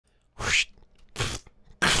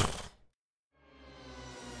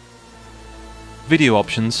video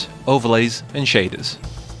options, overlays and shaders.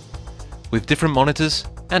 With different monitors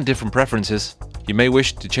and different preferences, you may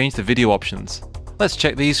wish to change the video options. Let's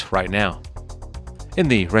check these right now. In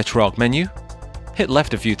the RetroArch menu, hit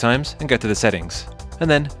left a few times and get to the settings, and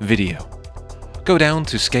then video. Go down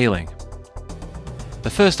to scaling. The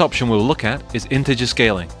first option we'll look at is integer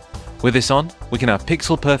scaling. With this on, we can have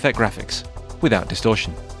pixel perfect graphics without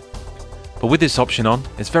distortion. But with this option on,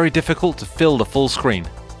 it's very difficult to fill the full screen.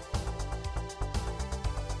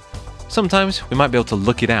 Sometimes we might be able to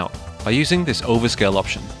look it out by using this overscale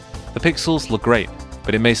option. The pixels look great,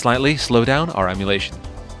 but it may slightly slow down our emulation.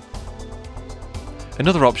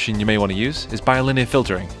 Another option you may want to use is bilinear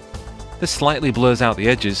filtering. This slightly blurs out the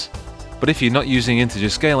edges, but if you're not using integer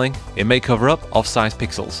scaling, it may cover up off-size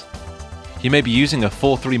pixels. You may be using a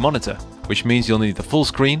 4:3 monitor, which means you'll need the full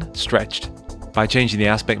screen stretched. By changing the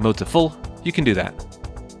aspect mode to full, you can do that.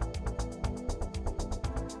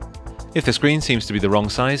 If the screen seems to be the wrong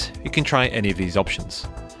size, you can try any of these options.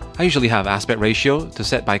 I usually have aspect ratio to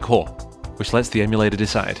set by core, which lets the emulator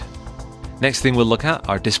decide. Next thing we'll look at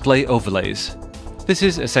are display overlays. This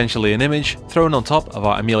is essentially an image thrown on top of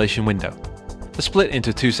our emulation window. They're split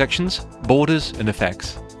into two sections, borders and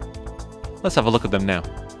effects. Let's have a look at them now.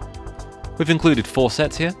 We've included 4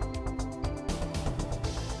 sets here.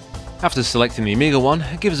 After selecting the Amiga one,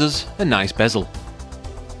 it gives us a nice bezel.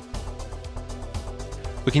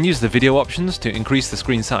 We can use the video options to increase the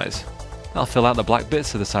screen size. That'll fill out the black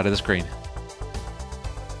bits to the side of the screen.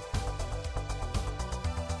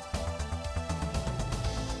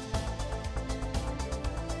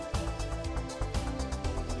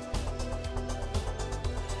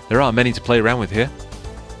 There are many to play around with here.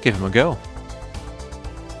 Give them a go.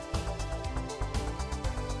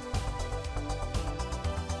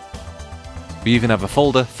 We even have a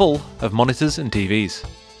folder full of monitors and TVs.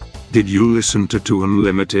 Did you listen to Two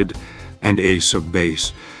Unlimited and Ace of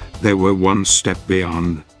Base? They were one step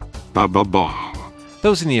beyond. Ba ba ba.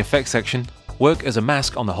 Those in the effects section work as a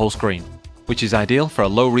mask on the whole screen, which is ideal for a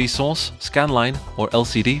low resource, scanline or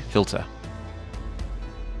LCD filter.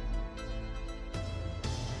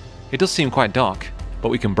 It does seem quite dark, but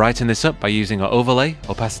we can brighten this up by using our overlay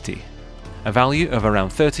opacity. A value of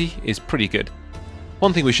around 30 is pretty good.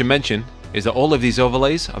 One thing we should mention is that all of these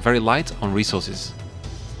overlays are very light on resources.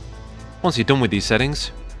 Once you're done with these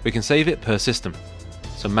settings, we can save it per system.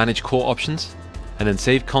 So manage core options, and then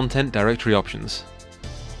save content directory options.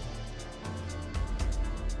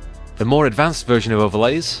 The more advanced version of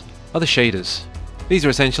overlays are the shaders. These are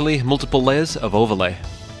essentially multiple layers of overlay.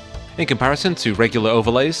 In comparison to regular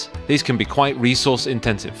overlays, these can be quite resource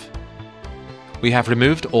intensive. We have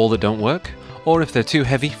removed all that don't work, or if they're too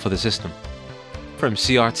heavy for the system. From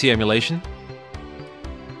CRT emulation,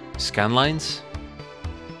 scanlines,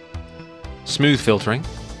 smooth filtering,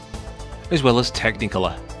 as well as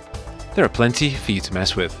Technicolor. There are plenty for you to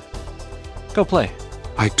mess with. Go play.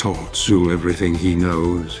 I taught Sue everything he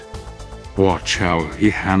knows. Watch how he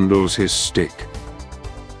handles his stick.